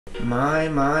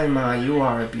My, you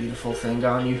are a beautiful thing,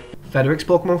 aren't you? Federic's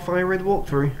Pokemon Fire Red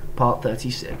walkthrough, part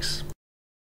 36.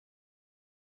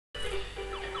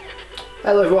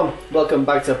 Hello everyone, welcome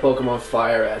back to Pokemon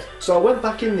Fire Red. So I went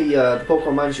back in the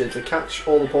Pokemon Mansion to catch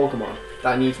all the Pokemon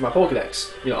that I need for my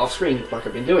Pokedex, you know, off screen, like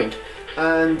I've been doing.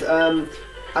 And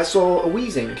I saw a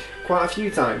Weezing quite a few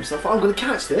times. I thought, I'm going to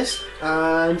catch this,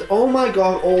 and oh my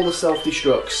god, all the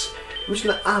self-destructs. I'm just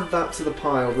going to add that to the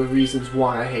pile of reasons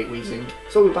why I hate Weezing.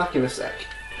 So we'll be back in a sec.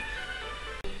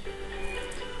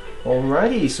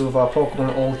 Alrighty, so with our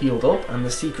Pokemon all healed up and the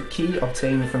secret key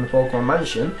obtained from the Pokemon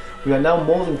Mansion, we are now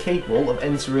more than capable of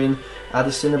entering the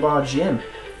Cinnibar Gym.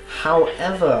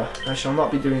 However, I shall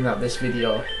not be doing that this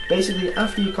video. Basically,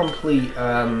 after you complete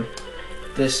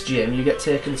this gym, you get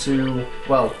taken to,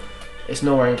 well, it's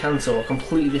nowhere in Kanto, a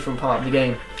completely different part of the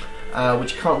game,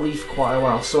 which you can't leave for quite a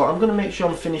while. So I'm going to make sure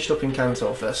I'm finished up in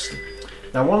Kanto first.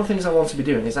 Now, one of the things I want to be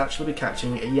doing is actually be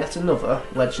catching yet another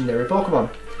legendary Pokemon.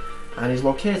 And is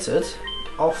located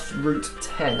off Route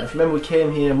 10. If you remember, we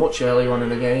came here much earlier on in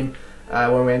the game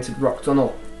when we entered Rock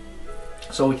Tunnel.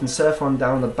 So we can surf on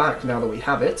down the back now that we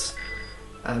have it,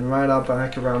 and ride our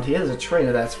bike around here. There's a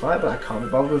trainer there to fight, but I can't be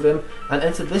bothered with him. And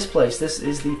enter this place. This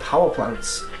is the Power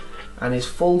Plants, and is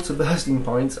full to bursting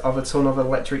point of a ton of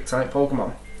electric type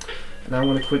Pokemon. And I'm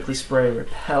going to quickly spray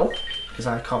Repel, because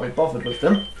I can't be bothered with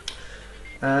them,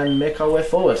 and make our way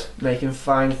forward, making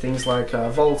fine things like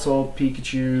Voltorb,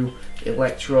 Pikachu,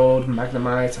 Electrode,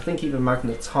 Magnemite, I think even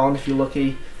Magneton if you're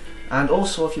lucky. And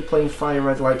also, if you're playing Fire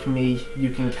Red like me, you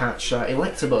can catch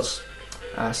Electabuzz.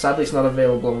 Sadly it's not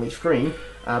available on Leaf Green,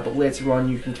 but later on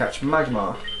you can catch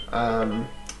Magmar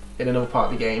in another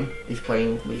part of the game if you're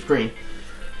playing Leaf Green,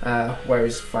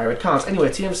 whereas Fire Red can't. Anyway,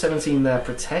 TM17 there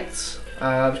protects,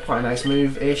 quite a nice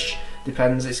move-ish,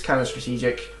 depends, it's kind of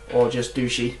strategic or just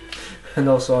douchey. And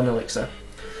also an elixir,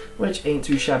 which ain't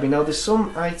too shabby. Now there's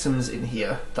some items in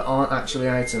here that aren't actually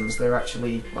items, they're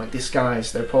actually like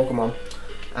disguised, they're Pokemon.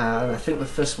 And I think the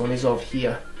first one is over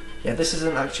here. Yeah, this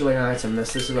isn't actually an item,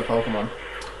 this is a Pokemon.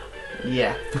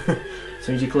 Yeah. As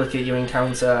soon as you click it you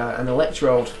encounter an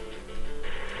Electrode.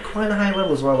 Quite a high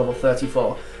level as well, level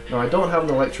 34. Now I don't have an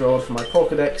Electrode for my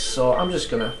Pokedex, so I'm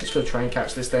just gonna try and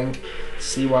catch this thing,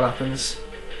 see what happens.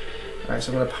 Alright,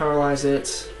 so I'm gonna paralyze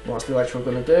it. What's the Electrode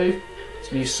gonna do? It's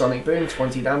going to use Sonic Boom,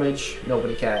 20 damage,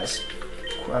 nobody cares.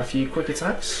 A few quick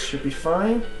attacks, should be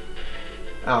fine.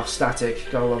 Oh, static,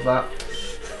 gotta love that.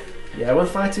 Yeah, when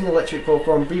fighting electric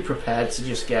Pokemon, be prepared to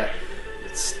just get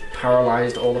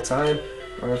paralysed all the time.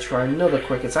 I'm going to try another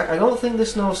quick attack. I don't think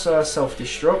this knows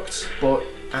self-destruct, but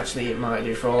actually it might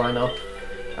do for all I know.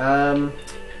 I'm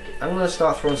going to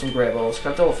start throwing some Great Balls.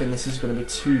 I don't think this is going to be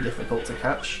too difficult to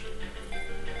catch.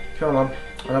 Come on.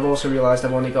 And I've also realised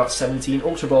I've only got 17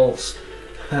 Ultra Balls.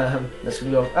 Let's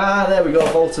go. Ah, there we go,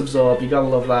 Volt Absorb, you gotta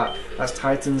love that. That's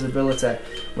Titan's ability.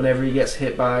 Whenever he gets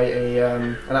hit by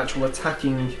an actual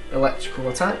attacking electrical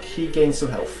attack, he gains some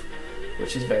health,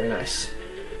 which is very nice.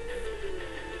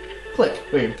 Click,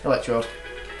 boom, Electrode.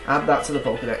 Add that to the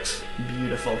Pokedex.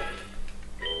 Beautiful.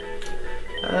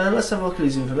 And let's have a look at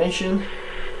his information.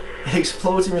 It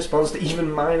explodes in response to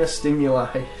even minor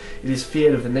stimuli. It is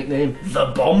feared of the nickname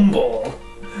the Bomb Ball.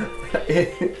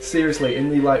 Seriously, in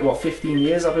the like what 15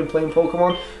 years I've been playing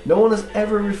Pokemon, no one has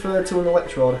ever referred to an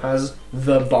Electrode as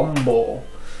the Bomb Ball.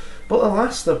 But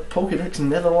alas, the Pokedex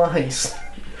never lies.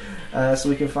 So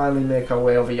we can finally make our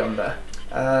way over yonder.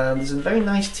 There's a very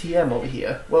nice TM over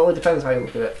here. Well, it depends how you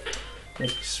look at it.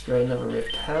 Let's spray another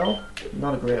Repel.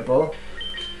 Not a great ball.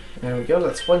 There we go.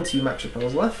 That's 20 Max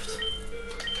Repels left.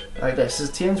 Like this. This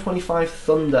is TM25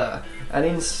 Thunder. An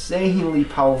insanely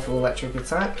powerful electric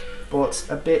attack, but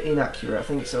a bit inaccurate. I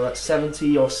think so. That's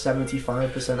 70 or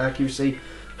 75% accuracy.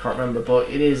 Can't remember, but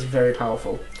it is very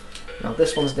powerful. Now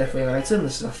this one's definitely an item.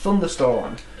 This is a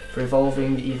Thunderstorm for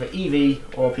evolving either Eevee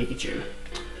or Pikachu.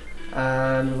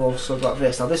 And we've also got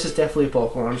this. Now this is definitely a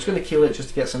Pokemon. I'm just going to kill it just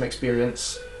to get some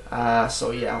experience.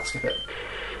 So yeah, I'll skip it.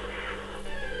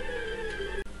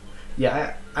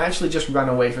 Yeah, I actually just ran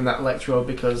away from that Electrode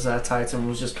because Titan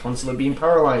was just constantly being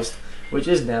paralysed, which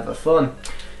is never fun.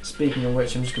 Speaking of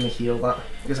which, I'm just going to heal that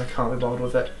because I can't be bothered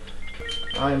with it.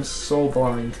 I am so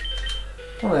blind.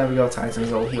 Oh, there we go,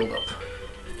 Titan's all healed up.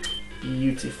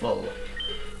 Beautiful.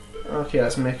 Okay,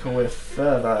 let's make our way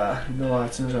further. No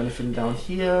items or anything down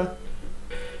here.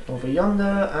 Over yonder,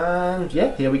 and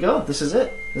yeah, here we go. This is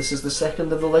it. This is the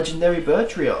second of the legendary bird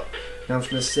trio. Now I'm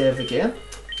just going to save the game.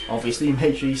 Obviously,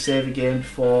 make sure you save the game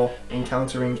before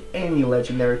encountering any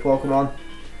legendary Pokemon.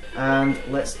 And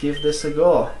let's give this a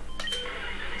go.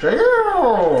 They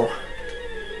all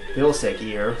say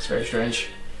gear, it's very strange.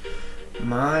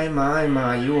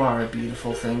 My, you are a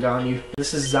beautiful thing, aren't you?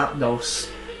 This is Zapdos.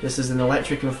 This is an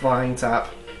electric and flying tap.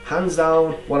 Hands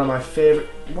down, one of my favourite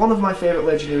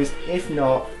legendaries, if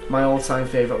not my all-time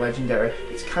favourite legendary.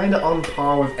 It's kind of on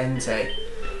par with Entei.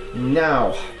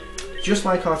 Now, just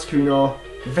like Articuno,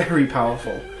 very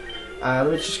powerful.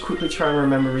 Let me just quickly try and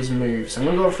remember his moves. I'm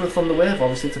going to go for a Thunder Wave,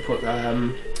 obviously, to put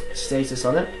status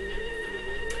on it.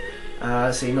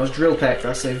 See, he knows Drill Peck.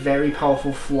 That's a very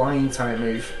powerful flying type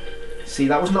move. See,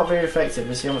 that was not very effective.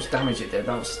 You see how much damage it did.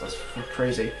 That's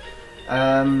crazy.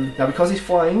 Now, because he's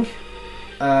flying,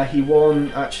 he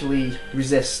won't actually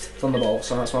resist Thunderbolt,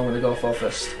 so that's what I'm going to go for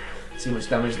first. See how much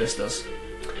damage this does.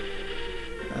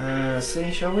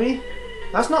 See, shall we?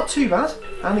 That's not too bad.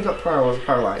 And he got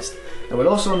paralysed. Now, it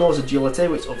also knows Agility,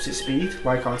 which ups its speed,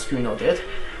 like Articuno did.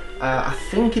 I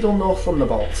think it'll know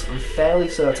Thunderbolt. I'm fairly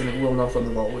certain it will know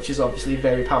Thunderbolt, which is obviously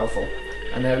very powerful.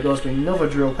 And there it goes with another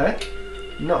Drill Peck.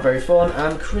 Not very fun,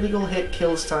 and critical hit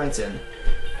kills Titan.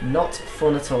 Not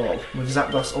fun at all, with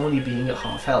Zapdos only being at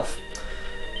half health.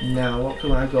 Now, what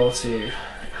can I go to?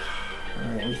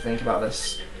 Alright, let me think about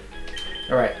this.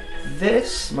 Alright,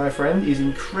 this, my friend, is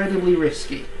incredibly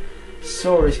risky.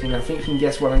 So risky, and I think you can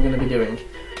guess what I'm going to be doing.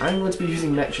 I'm going to be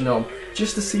using Metronome,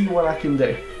 just to see what I can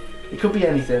do. It could be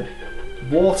anything.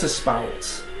 Water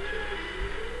Spout.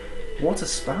 Water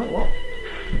Spout?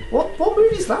 What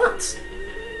move is that?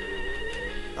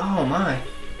 Oh my.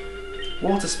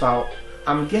 Water Spout.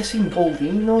 I'm guessing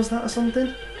Goldeen knows that or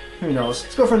something? Who knows?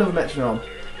 Let's go for another Metronome.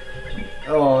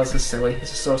 Oh, this is silly.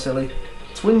 This is so silly.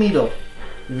 Twin Needle.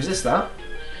 You resist that,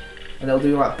 and it'll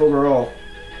do like bugger all.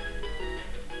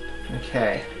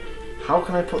 Okay. How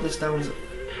can I put this down?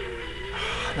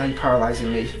 Now you're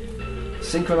paralysing me.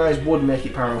 Synchronise would make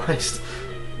it paralysed,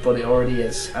 but it already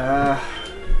is.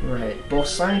 Right. Both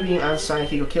Psybeam and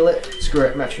Psychic will kill it. Screw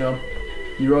it, Metronome.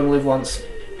 You only live once.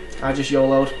 I just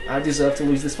YOLO'd. I deserve to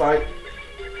lose this fight.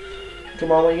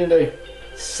 Come on, what are you going to do?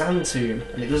 Sand Tomb,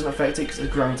 and it doesn't affect it because it's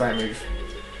a ground type move.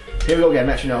 Here we go again,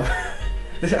 Metronome.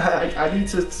 I need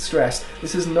to stress,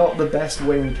 this is not the best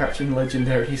way in catching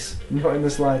legendaries. Not in the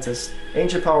slightest.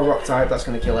 Ancient Power Rock type, that's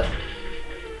going to kill it.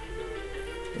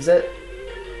 Is it?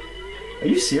 Are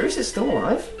you serious? It's still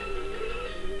alive?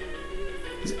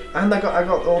 And I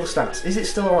got all the stats. Is it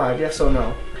still alive? Yes or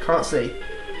no? I can't see.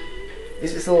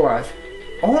 Is it still alive?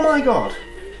 Oh my god!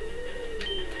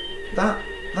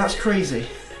 That's crazy.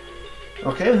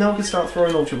 Okay, now we can start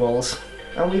throwing Ultra Balls.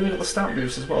 And we even got the stat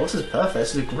boost as well. This is perfect.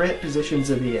 This is a great position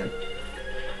to be in.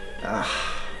 I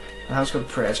just got to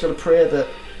pray. I just got to pray that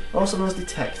also knows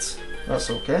Detect.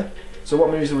 That's okay. So what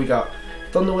moves have we got?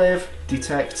 Thunder Wave,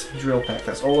 Detect, Drill Peck.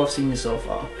 That's all I've seen so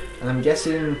far. And I'm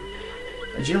guessing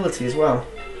Agility as well.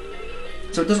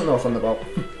 So it doesn't know Thunderbolt.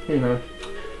 You know.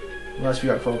 What else we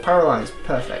got for? Paralyzed.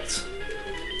 Perfect.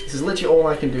 This is literally all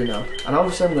I can do now. And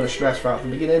obviously I'm going to stress right from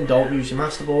the beginning, don't use your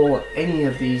Master Ball or any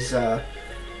of these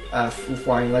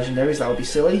flying legendaries. That would be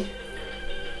silly.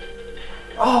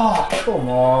 Oh, come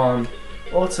on.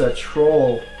 What a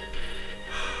troll.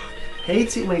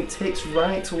 Hate it when it ticks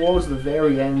right towards the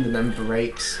very end and then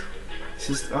breaks. It's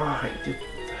just, it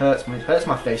hurts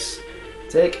my face.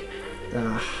 Tick.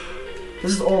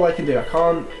 This is all I can do. I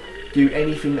can't do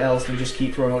anything else than just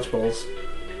keep throwing Ultra Balls.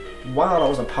 Wow, that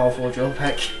was a powerful Drill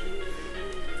Peck.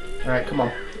 Alright, come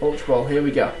on. Ultra Ball, here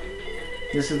we go.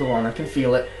 This is the one, I can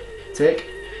feel it. Tick.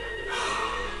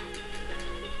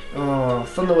 Oh,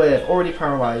 Thunder Wave, already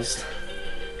paralysed.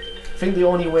 I think the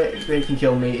only way they can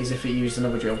kill me is if it used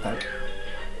another Drill Peck.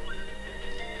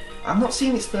 I'm not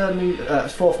seeing its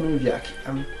fourth move yet.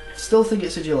 I still think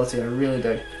it's Agility, I really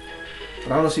do.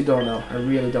 But I honestly don't know, I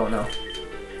really don't know.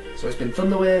 So it's been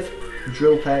Thunder Wave,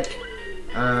 Drill Peck,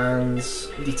 and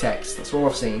Detect. That's all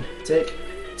I've seen. Tick,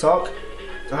 Tock.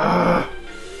 Another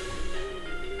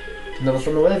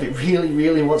Thunder Wave. It really,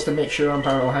 really wants to make sure I'm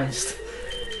paralysed.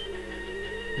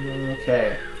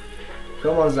 Okay.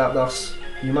 Come on, Zapdos.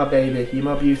 You're my baby. You're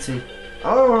my beauty.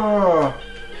 Oh!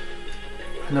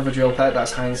 Another Drill Peck.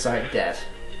 That's hindsight dead.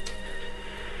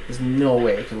 There's no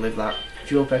way it can live that.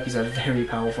 Drill Peck is a very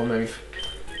powerful move.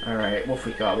 Alright, what have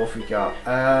we got? What have we got?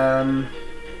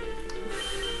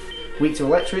 Weak to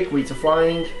electric, weak to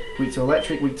flying, weak to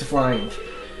electric, weak to flying.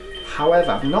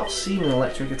 However, I've not seen an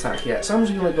electric attack yet, so I'm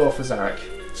just going to go for Zarek.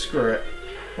 Screw it.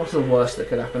 What's the worst that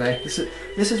could happen, eh?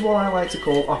 This is what I like to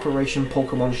call Operation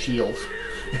Pokemon Shield.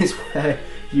 It's where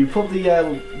you put the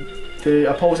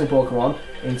opposing Pokemon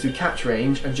into catch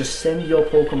range and just send your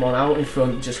Pokemon out in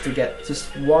front just to get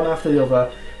just one after the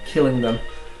other, killing them.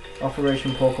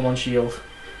 Operation Pokemon Shield.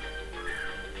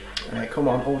 Alright, come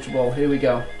on, Ultra Ball, here we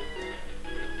go.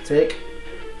 Tick,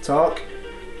 Tock,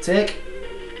 tick.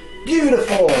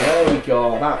 Beautiful! There we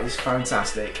go. That is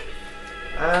fantastic.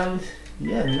 And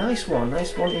yeah, nice one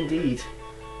indeed.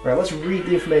 Right, let's read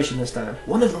the information this time.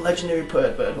 One of the legendary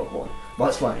bird Pokemon. While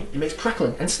it's flying, it makes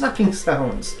crackling and snapping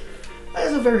sounds. That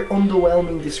is a very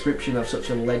underwhelming description of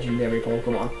such a legendary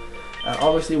Pokemon.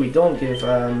 Obviously, we don't give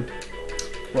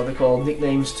what they call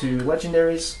nicknames to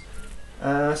legendaries.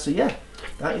 So yeah,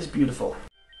 that is beautiful.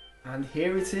 And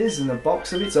here it is in a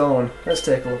box of its own. Let's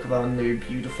take a look at our new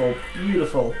beautiful,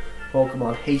 beautiful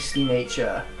Pokemon, Hasty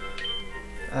Nature.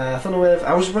 Thunderwave,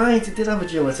 I was right, it did have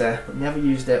agility, but never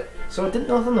used it. So it didn't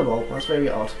know Thunderbolt, that's very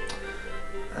odd.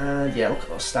 And yeah, look at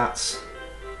those stats.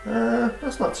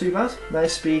 That's not too bad.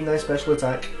 Nice speed, nice special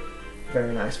attack.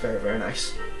 Very nice, very, very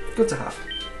nice. Good to have.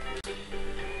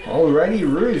 Alrighty,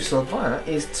 Roo, so that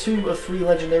is 2 of 3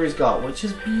 legendaries got, which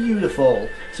is beautiful.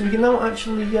 So we can now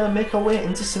actually make our way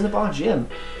into Cinnibar Gym.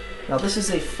 Now this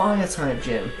is a fire type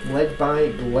gym, led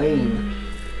by Blaine.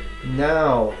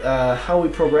 Now, how we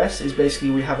progress is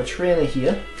basically we have a trainer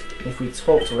here. If we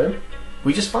talk to him,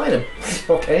 we just fight him.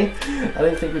 Okay? I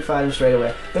didn't think we'd fight him straight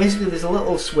away. Basically, there's a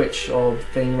little switch or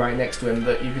thing right next to him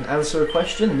that you can answer a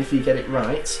question, and if you get it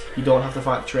right, you don't have to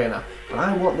fight the trainer. But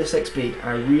I want this XP,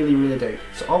 I really, really do.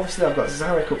 So obviously I've got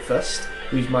Zarek up first,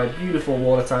 who's my beautiful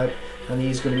water type, and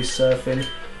he's going to be surfing.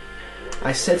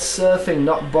 I said surfing,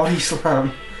 not body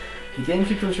slam. The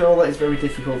GameCube controller is very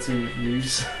difficult to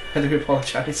use. I do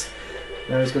apologise.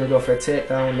 Now he's going to go for a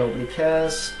takedown, nobody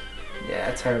cares. Yeah,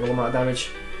 terrible amount of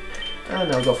damage. And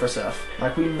now go for a surf,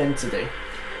 like we meant to do.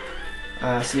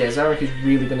 So yeah, Zarek is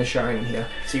really going to shine in here.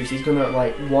 Seriously, he's going to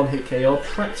like one-hit KO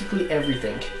practically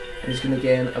everything. And he's going to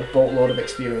gain a boatload of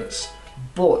experience.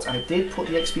 But I did put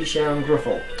the XP share on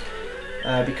Gruffle.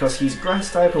 Because he's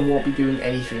grass type and won't be doing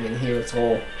anything in here at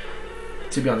all.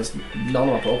 To be honest, none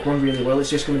of my Pokemon really will. It's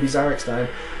just going to be Zarek's time.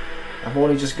 I've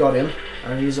only just got him,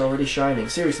 and he's already shining.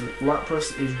 Seriously,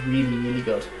 Lapras is really, really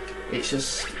good.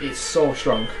 It's so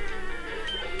strong.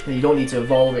 And you don't need to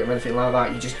evolve it or anything like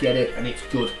that. You just get it, and it's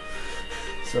good.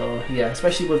 So yeah,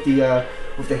 especially with the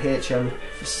HM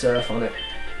for Surf on it.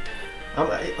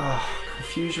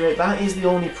 Confuse rate. That is the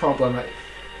only problem.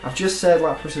 I've just said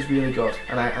Lapras is really good,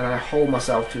 and I hold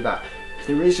myself to that.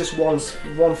 There is just one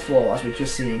flaw, as we've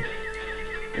just seen.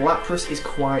 Lapras is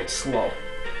quite slow,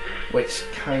 which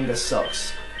kinda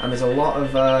sucks. And there's a lot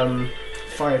of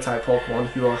fire type Pokemon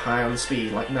who are high on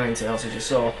speed, like Ninetales as you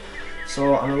saw.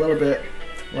 So I'm a little bit,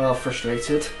 well,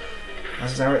 frustrated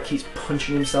as Zarek keeps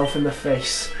punching himself in the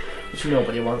face, which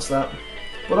nobody wants that.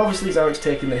 But obviously Zarek's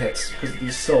taking the hits because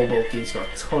he's so bulky, he's got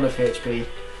a ton of HP.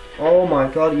 Oh my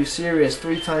god, are you serious?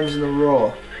 3 times in a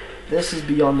row. This is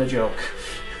beyond a joke.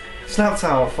 Snap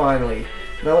Tower, finally.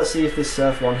 Now let's see if this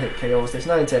Surf one-hit KOs this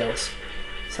Ninetales.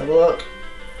 Let's have a look.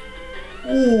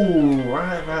 Ooh,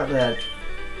 right there.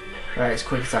 Right, it's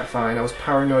Quick Attack, fine. I was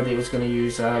paranoid he was going to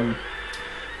use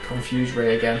Confuse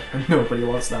Ray again, and nobody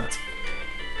wants that.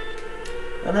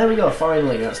 And there we go,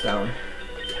 finally that's down.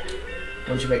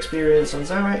 Bunch of experience on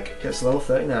Zarek, gets level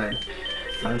 39.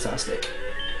 Fantastic.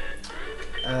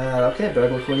 Okay,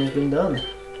 Burglar Queen has been done.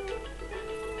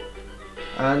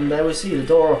 And there we see the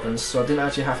door opens, so I didn't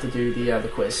actually have to do the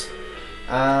quiz.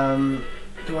 Do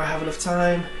I have enough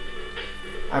time?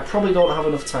 I probably don't have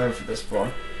enough time for this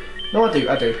one. No, I do.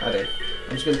 I'm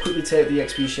just going to quickly take the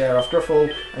XP share off Gruffle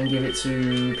and give it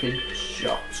to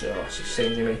Pidgeot. So it's the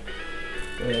same to me.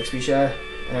 The XP share,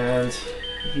 and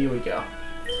here we go.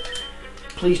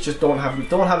 Please just don't have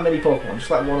many Pokemon, just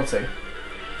like 1 or 2.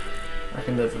 I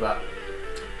can live with that.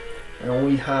 And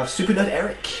we have Super Nerd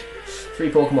Eric. 3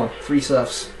 Pokemon, 3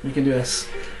 Surfs. We can do this.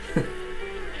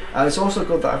 It's also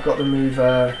good that I've got the move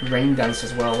Rain Dance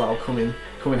as well. That'll come in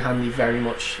handy very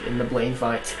much in the Blaine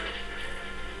fight.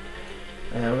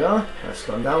 There we are. That's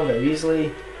gone down very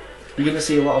easily. You're going to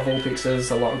see a lot of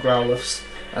Vulpixes, a lot of Growliths,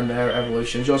 and their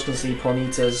evolutions. You're also going to see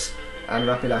Ponytas and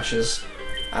Rapidashes.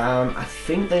 I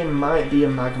think there might be a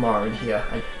Magmar in here.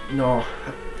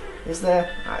 Is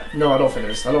there? No, I don't think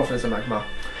there is. I don't think there's a Magmar.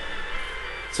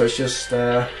 So it's just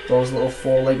those little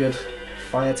 4-legged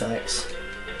fire types.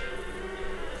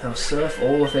 Now Surf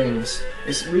all the things.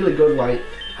 It's really good, like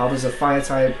how there's a fire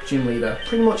type gym leader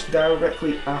pretty much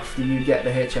directly after you get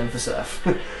the HM for Surf.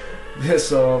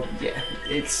 So yeah,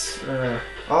 it's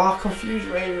Confuse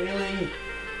Ray, really?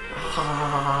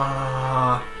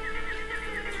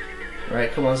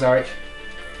 Right, come on Zarek,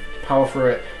 power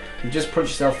through it. You just punch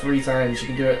yourself 3 times, you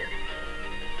can do it.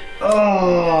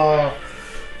 Oh,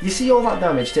 you see all that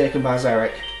damage taken by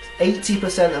Zarek?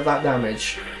 80% of that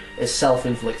damage is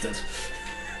self-inflicted.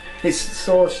 It's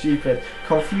so stupid.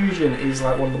 Confusion is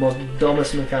like one of the most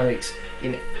dumbest mechanics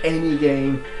in any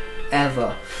game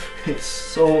ever. It's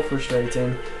so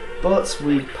frustrating. but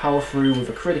we power through with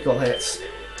the critical hits,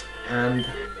 and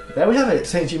there we have it,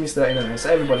 St. Jimmy's 39, so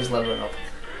everybody's leveling up.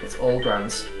 It's all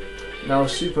grand. Now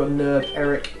Super Nerd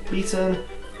Eric beaten.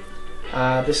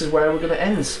 This is where we're going to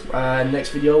end. Next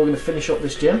video we're going to finish up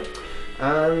this gym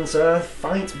and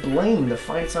fight Blaine, the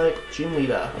fire type gym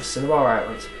leader of Cinnibar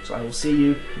Island. So I will see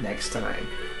you next time.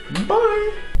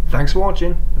 Bye! Thanks for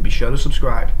watching and be sure to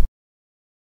subscribe.